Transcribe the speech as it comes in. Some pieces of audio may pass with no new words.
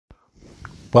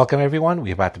Welcome, everyone.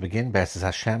 We're about to begin B'ezras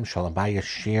Hashem Shalom Bayis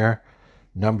Shir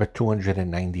number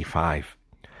 295.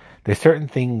 There's certain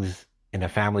things in a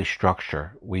family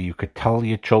structure where you could tell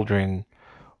your children,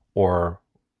 or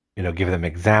give them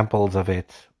examples of it,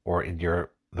 or in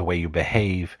the way you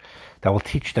behave, that will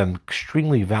teach them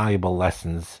extremely valuable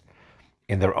lessons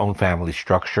in their own family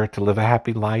structure to live a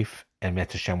happy life, and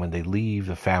Mitzvah Hashem, when they leave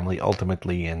the family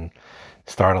ultimately and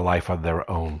start a life of their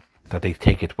own, that they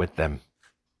take it with them.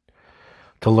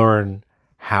 To learn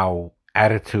how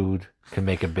attitude can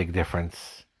make a big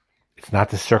difference. It's not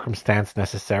the circumstance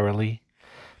necessarily,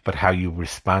 but how you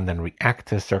respond and react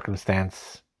to a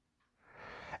circumstance.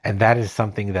 And that is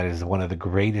something that is one of the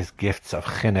greatest gifts of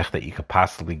chinuch that you could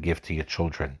possibly give to your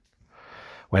children.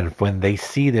 When they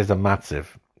see there's a matziv,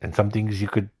 and some things you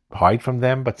could hide from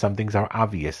them, but some things are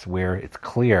obvious, where it's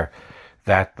clear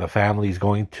that the family is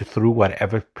going through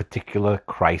whatever particular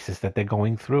crisis that they're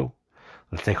going through.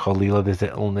 Let's say Chalila, there's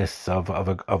an illness of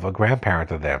a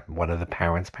grandparent of them, one of the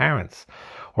parents,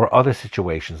 or other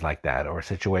situations like that, or a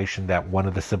situation that one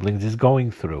of the siblings is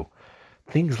going through.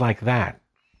 Things like that.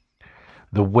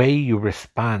 The way you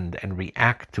respond and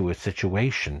react to a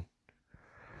situation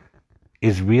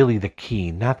is really the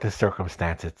key, not the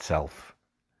circumstance itself.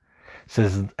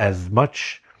 So as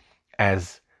much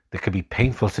as there could be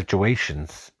painful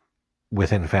situations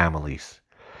within families,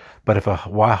 but if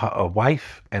a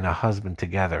wife and a husband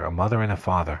together, a mother and a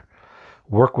father,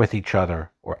 work with each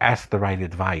other or ask the right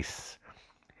advice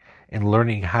in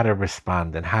learning how to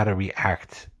respond and how to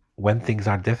react when things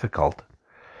are difficult,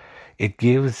 it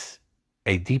gives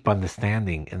a deep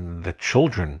understanding in the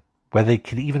children, whether they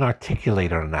can even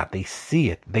articulate it or not. They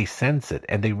see it, they sense it,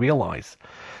 and they realize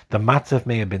the matzav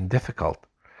may have been difficult,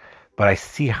 but I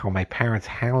see how my parents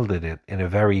handled it in a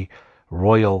very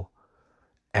royal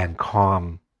and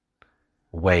calm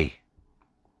way.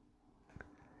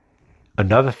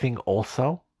 Another thing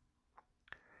also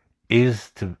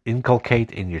is to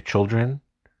inculcate in your children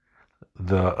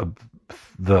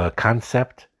the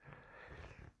concept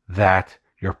that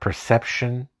your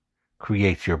perception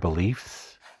creates your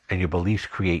beliefs, and your beliefs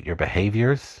create your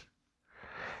behaviors,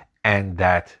 and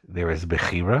that there is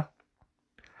bechira,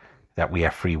 that we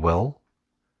have free will.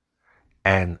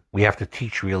 And we have to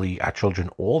teach really our children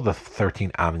all the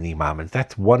 13 Amni Mammons.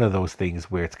 That's one of those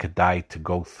things where it's kedai to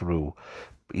go through,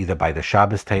 either by the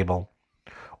Shabbos table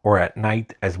or at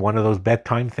night as one of those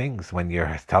bedtime things. When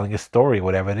you're telling a story,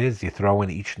 whatever it is, you throw in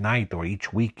each night or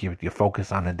each week, you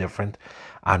focus on a different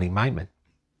Ani Maimon.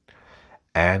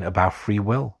 And about free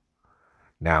will.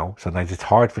 Now, sometimes it's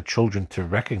hard for children to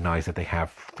recognize that they have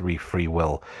free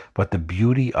will, but the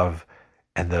beauty of,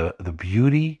 and the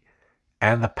beauty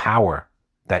and the power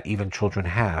that even children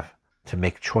have to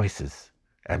make choices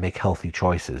and make healthy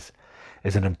choices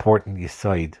is an important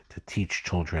yesod to teach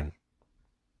children.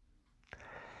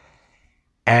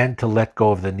 And to let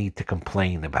go of the need to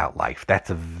complain about life. That's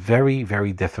a very,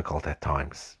 very difficult at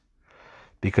times.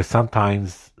 Because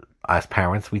sometimes, as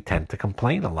parents, we tend to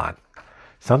complain a lot.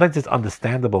 Sometimes it's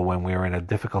understandable when we're in a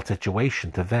difficult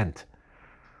situation to vent.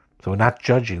 So we're not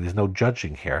judging, there's no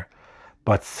judging here.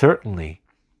 But certainly,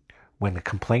 when the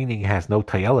complaining has no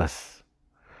tayelis,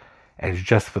 and it's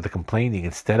just for the complaining,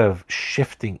 instead of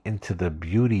shifting into the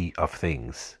beauty of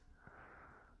things,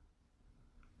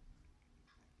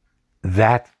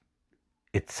 that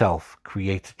itself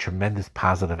creates a tremendous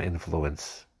positive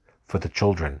influence for the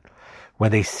children. When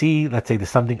they see, let's say,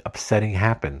 there's something upsetting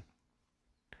happen,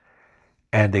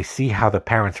 and they see how the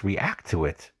parents react to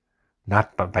it,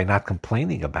 not by not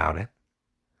complaining about it,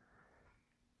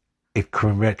 it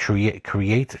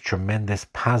creates a tremendous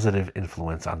positive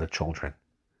influence on the children.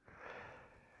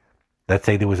 Let's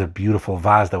say there was a beautiful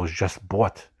vase that was just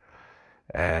bought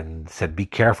and said, be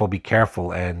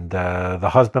careful, and the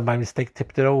husband by mistake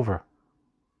tipped it over,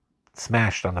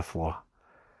 smashed on the floor.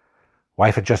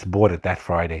 Wife had just bought it that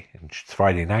Friday, and it's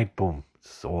Friday night, boom,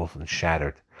 it's all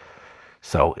shattered.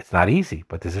 So it's not easy,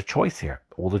 but there's a choice here.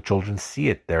 All the children see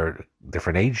it. They're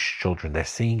different age children. They're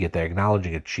seeing it. They're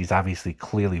acknowledging it. She's obviously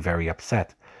clearly very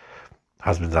upset.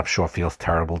 Husband, I'm sure, feels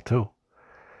terrible too.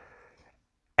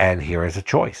 And here is a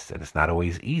choice, and it's not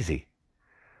always easy.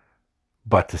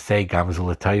 But to say, Gamzu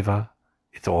L'Taiva,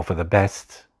 it's all for the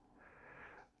best.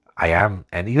 I am,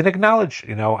 and even acknowledge,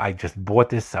 I just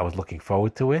bought this. I was looking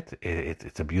forward to it.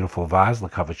 It's a beautiful vase,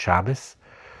 L'Kavod Shabbos.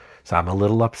 So I'm a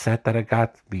little upset that it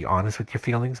got, be honest with your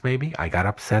feelings maybe. I got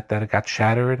upset that it got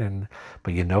shattered,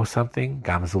 but you know something,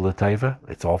 Gamzu L'Taiva,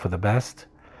 it's all for the best.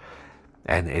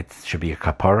 And it should be a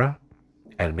kapara,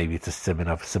 and maybe it's a siman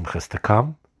of simchas to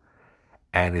come.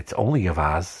 And it's only a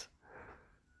vase.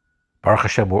 Baruch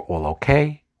Hashem, we're all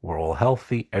okay, we're all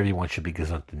healthy, everyone should be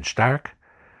gesund and stark.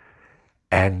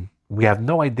 And we have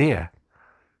no idea,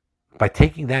 by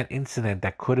taking that incident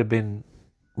that could have been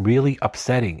really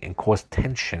upsetting and cause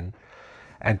tension,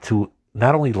 and to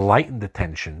not only lighten the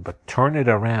tension, but turn it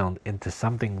around into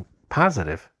something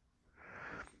positive,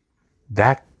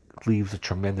 that leaves a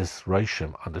tremendous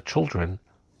reishim on the children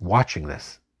watching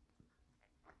this.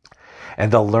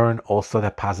 And they'll learn also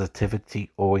that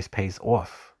positivity always pays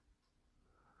off.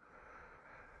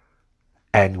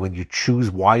 And when you choose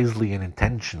wisely and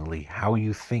intentionally how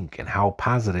you think and how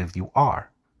positive you are,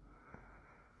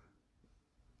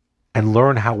 and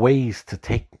learn how ways to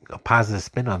take a positive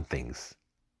spin on things,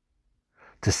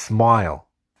 to smile,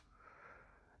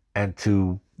 and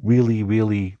to really,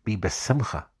 really be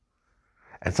besimcha.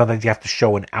 And sometimes you have to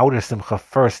show an outer simcha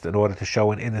first in order to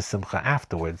show an inner simcha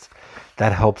afterwards.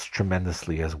 That helps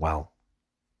tremendously as well.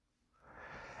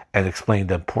 And explain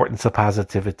the importance of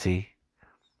positivity,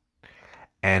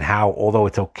 and how, although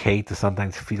it's okay to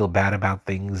sometimes feel bad about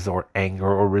things, or anger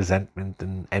or resentment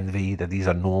and envy, that these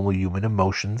are normal human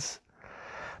emotions,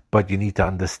 but you need to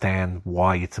understand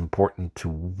why it's important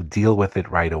to deal with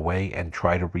it right away and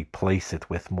try to replace it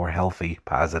with more healthy,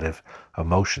 positive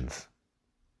emotions.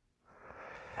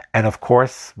 And of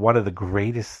course, one of the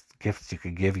greatest gifts you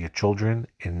could give your children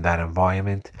in that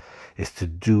environment is to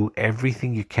do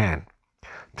everything you can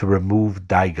to remove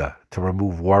daiga, to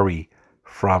remove worry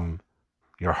from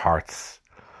your hearts.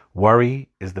 Worry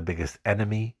is the biggest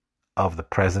enemy of the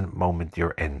present moment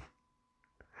you're in.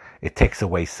 It takes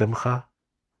away simcha,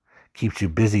 keeps you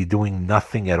busy doing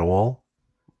nothing at all.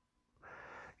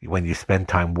 When you spend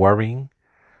time worrying,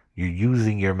 you're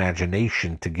using your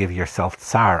imagination to give yourself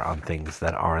tsar on things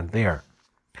that aren't there.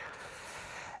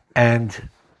 And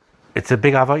it's a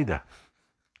big avodah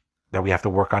that we have to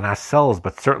work on ourselves,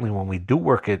 but certainly when we do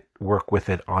work with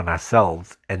it on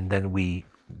ourselves, and then we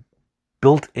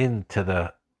built into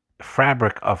the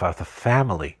fabric of the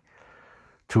family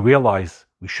to realize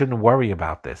we shouldn't worry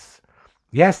about this.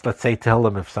 Yes, let's say tell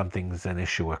them if something's an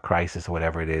issue, a crisis, or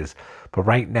whatever it is. But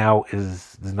right now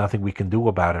there's nothing we can do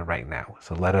about it right now.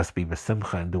 So let us be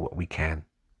besimcha and do what we can.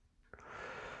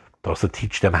 To also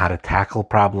teach them how to tackle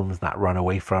problems, not run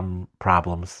away from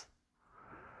problems.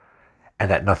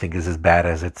 And that nothing is as bad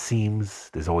as it seems.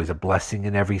 There's always a blessing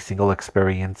in every single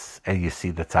experience. And you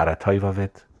see the tzad ha'tov of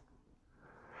it.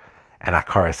 And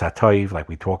akaras ha'tov, like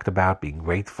we talked about, being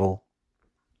grateful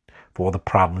for all the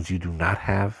problems you do not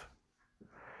have.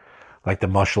 Like the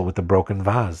mashal with the broken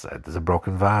vase. There's a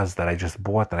broken vase that I just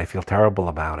bought and I feel terrible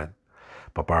about it.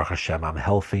 But Baruch Hashem, I'm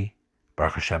healthy.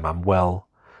 Baruch Hashem, I'm well.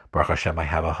 Baruch Hashem, I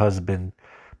have a husband.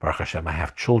 Baruch Hashem, I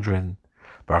have children.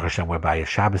 Baruch Hashem, we're by a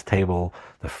Shabbos table.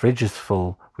 The fridge is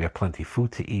full. We have plenty of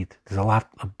food to eat. There's a lot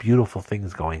of beautiful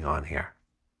things going on here.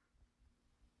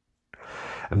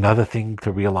 Another thing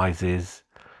to realize is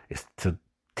to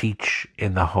teach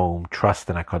in the home, trust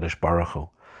in HaKadosh Baruch Hu.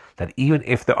 That even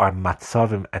if there are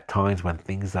matzavim at times when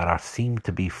things that seem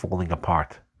to be falling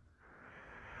apart,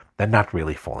 they're not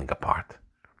really falling apart.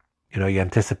 You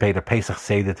anticipate a Pesach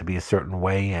Seder to be a certain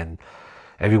way, and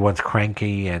everyone's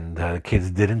cranky, and the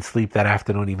kids didn't sleep that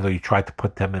afternoon, even though you tried to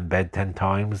put them in bed 10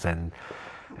 times, and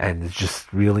it's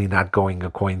just really not going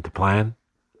according to plan,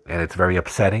 and it's very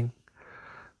upsetting.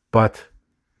 But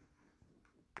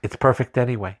it's perfect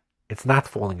anyway. It's not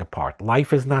falling apart.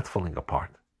 Life is not falling apart.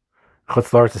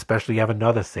 Chutz La'aretz, especially, you have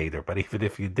another Seder, but even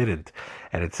if you didn't,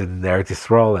 and it's in Eretz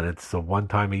Yisrael, and it's one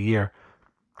time a year,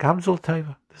 Gamzul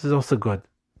Teva, this is also good.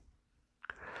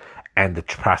 And the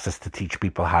process to teach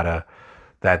people how to,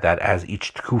 that as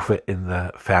each tkufa in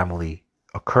the family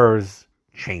occurs,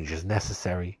 change is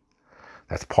necessary.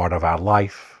 That's part of our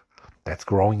life. That's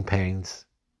growing pains.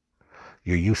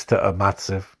 You're used to a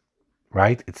matziv,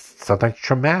 right? It's sometimes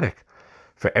traumatic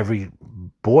for every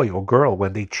boy or girl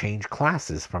when they change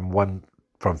classes from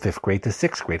 5th grade to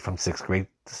 6th grade, from 6th grade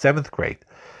to 7th grade,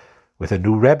 with a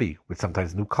new Rebbe, with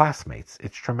sometimes new classmates.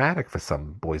 It's traumatic for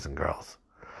some boys and girls.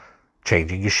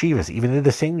 Changing yeshivas, even in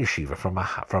the same yeshiva,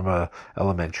 from a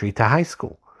elementary to high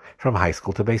school, from high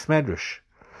school to Beis Medrash,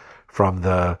 from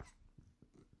the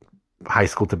high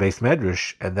school to Beis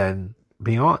Medrash, and then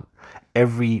beyond.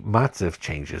 Every matziv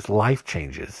changes, life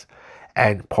changes,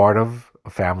 and part of a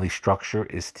family structure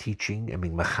is teaching,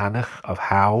 mechanech, of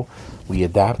how we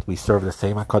adapt. We serve the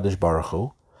same HaKadosh Baruch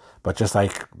Hu, but just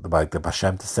like the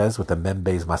Bashem says, with the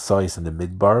Membeis Masois and the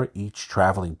Midbar, each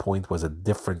traveling point was a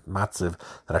different matziv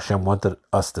that Hashem wanted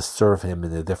us to serve Him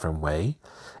in a different way.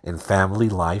 In family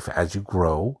life, as you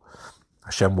grow,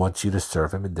 Hashem wants you to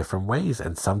serve Him in different ways,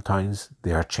 and sometimes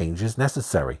there are changes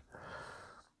necessary.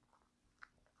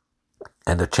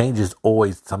 And the changes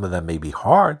always, some of them may be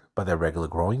hard, but they're regular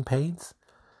growing pains,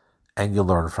 and you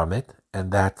learn from it,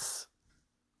 and that's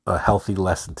a healthy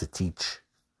lesson to teach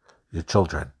your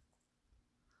children.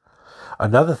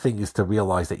 Another thing is to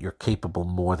realize that you're capable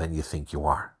more than you think you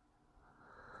are.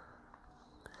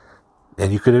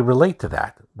 And you could relate to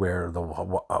that, where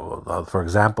for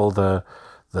example, the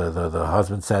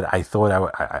husband said, "I thought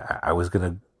I was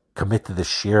going to commit to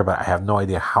this year, but I have no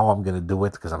idea how I'm going to do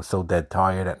it because I'm so dead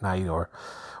tired at night." Or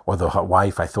the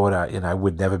wife, "I thought I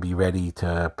would never be ready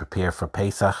to prepare for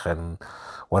Pesach, and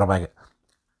what am I?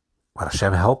 Well,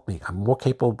 Hashem help me. I'm more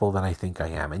capable than I think I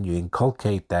am." And you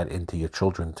inculcate that into your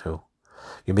children too.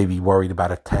 You may be worried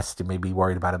about a test, you may be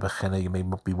worried about a bechina, you may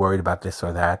be worried about this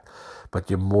or that, but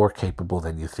you're more capable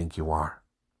than you think you are.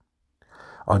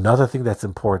 Another thing that's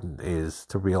important is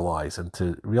to realize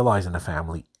in a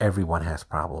family, everyone has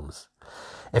problems.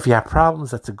 If you have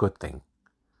problems, that's a good thing.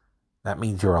 That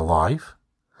means you're alive.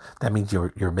 That means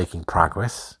you're making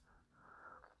progress.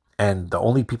 And the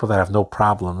only people that have no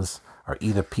problems are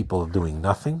either people doing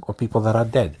nothing or people that are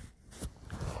dead.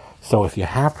 So if you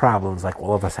have problems, like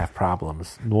all of us have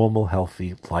problems, normal,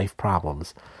 healthy life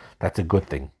problems, that's a good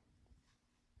thing.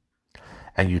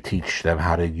 And you teach them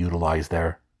how to utilize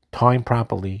their time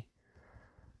properly,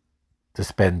 to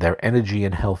spend their energy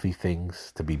in healthy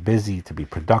things, to be busy, to be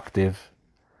productive,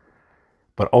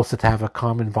 but also to have a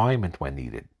calm environment when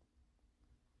needed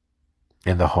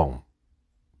in the home.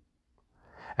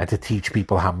 And to teach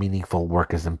people how meaningful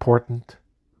work is important,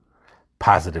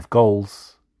 positive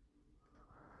goals.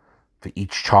 For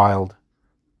each child,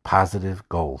 positive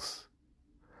goals,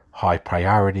 high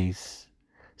priorities,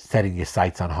 setting your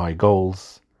sights on high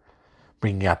goals,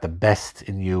 bringing out the best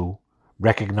in you,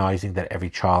 recognizing that every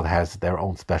child has their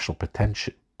own special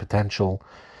potential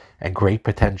and great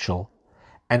potential,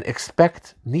 and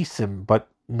expect nisim, but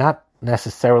not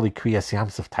necessarily Kriyas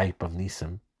Yamsuf type of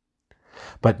nisim,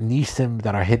 but nisim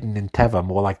that are hidden in Teva,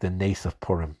 more like the Nes of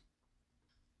Purim.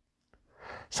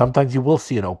 Sometimes you will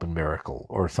see an open miracle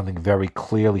or something very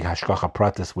clearly hashgacha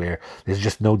pratis where there's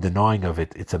just no denying of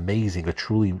it. It's amazing, a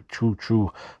truly true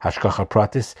hashgacha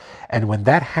pratis. And when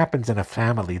that happens in a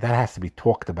family, that has to be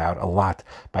talked about a lot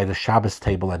by the Shabbos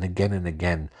table and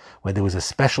again. When there was a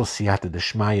special siyata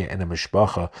d'shmaya in a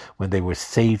mishpacha, when they were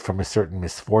saved from a certain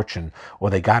misfortune or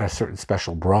they got a certain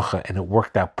special bracha and it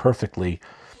worked out perfectly,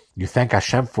 you thank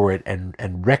Hashem for it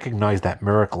and recognize that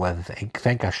miracle and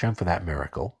thank Hashem for that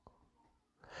miracle.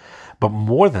 But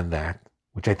more than that,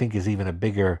 which I think is even a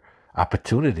bigger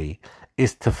opportunity,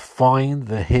 is to find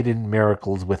the hidden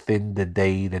miracles within the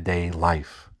day-to-day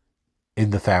life, in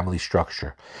the family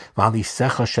structure. On the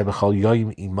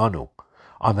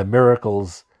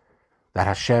miracles that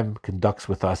Hashem conducts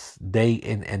with us day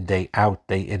in and day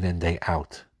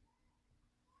out,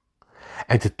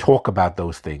 And to talk about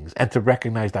those things, and to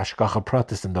recognize the hashgacha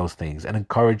pratis in those things, and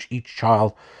encourage each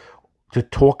child to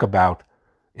talk about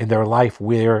in their life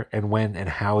where and when and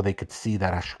how they could see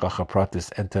that hashgacha pratis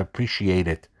and to appreciate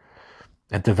it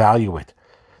and to value it.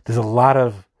 There's a lot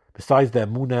of, besides the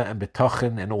emunah and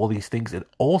betachin and all these things, it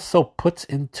also puts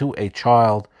into a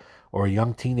child or a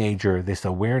young teenager this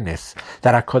awareness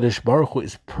that HaKadosh Baruch Hu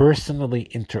is personally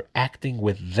interacting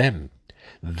with them.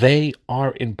 They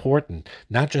are important,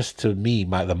 not just to me,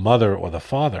 the mother or the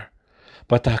father,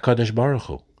 but to HaKadosh Baruch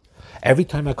Hu. Every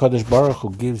time HaKadosh Baruch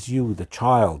Hu gives you, the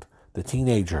child, the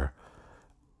teenager,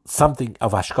 something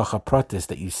of hashgacha pratis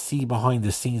that you see behind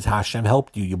the scenes, how Hashem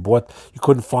helped you. You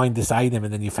couldn't find this item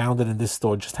and then you found it in this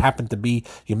store. It just happened to be,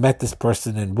 you met this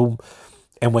person and boom.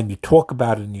 And when you talk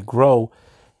about it and you grow,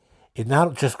 it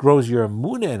not just grows your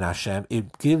emunah in Hashem,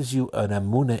 it gives you an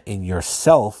emunah in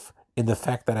yourself, in the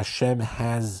fact that Hashem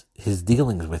has his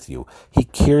dealings with you. He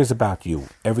cares about you,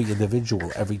 every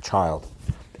individual, every child,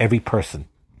 every person.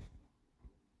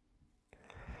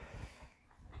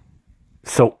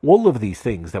 So all of these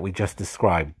things that we just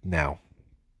described now,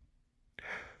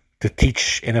 to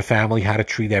teach in a family how to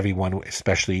treat everyone,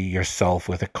 especially yourself,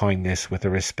 with a kindness, with a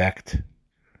respect,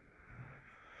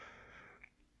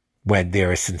 when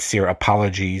there are sincere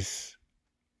apologies,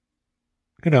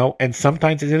 and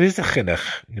sometimes it is a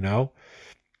chinuch,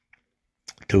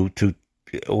 to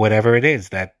whatever it is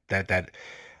that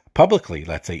publicly,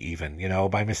 let's say even,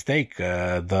 by mistake,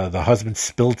 the husband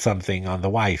spilled something on the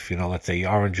wife, let's say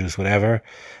orange juice, whatever,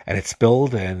 and it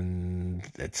spilled on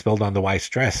the wife's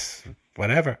dress,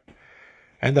 whatever.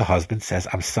 And the husband says,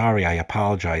 "I'm sorry, I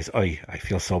apologize. I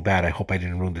feel so bad. I hope I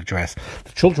didn't ruin the dress."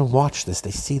 The children watch this. They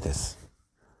see this.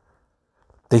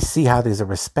 They see how there's a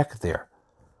respect there.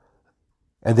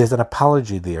 And there's an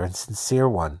apology there, a sincere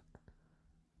one.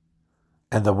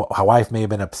 And the wife may have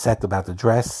been upset about the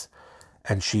dress,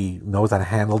 and she knows how to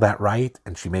handle that right,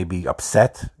 and she may be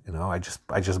upset. I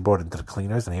just brought it to the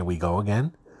cleaners, and here we go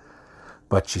again.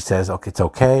 But she says, okay, it's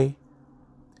okay.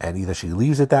 And either she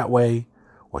leaves it that way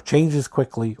or changes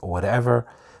quickly or whatever.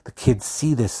 The kids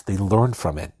see this, they learn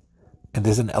from it. And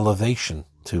there's an elevation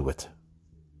to it.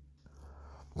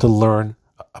 To learn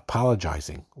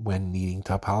apologizing when needing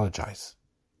to apologize.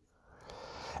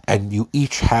 And you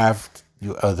each have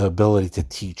the ability to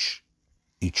teach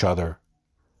each other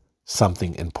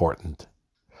something important.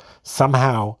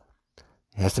 Somehow,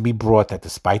 it has to be brought that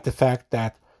despite the fact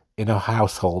that in a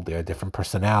household there are different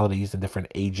personalities and different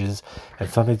ages, and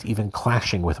sometimes even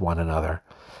clashing with one another,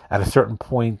 at a certain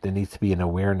point there needs to be an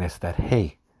awareness that,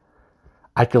 hey,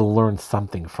 I could learn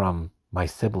something from my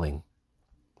sibling.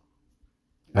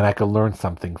 And I could learn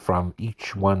something from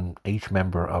each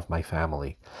member of my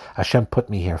family. Hashem put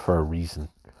me here for a reason.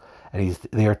 And He's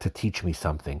there to teach me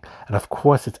something. And of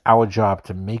course, it's our job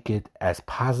to make it as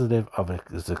positive of an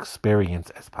experience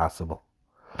as possible.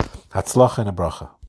 Hatzlacha and a bracha.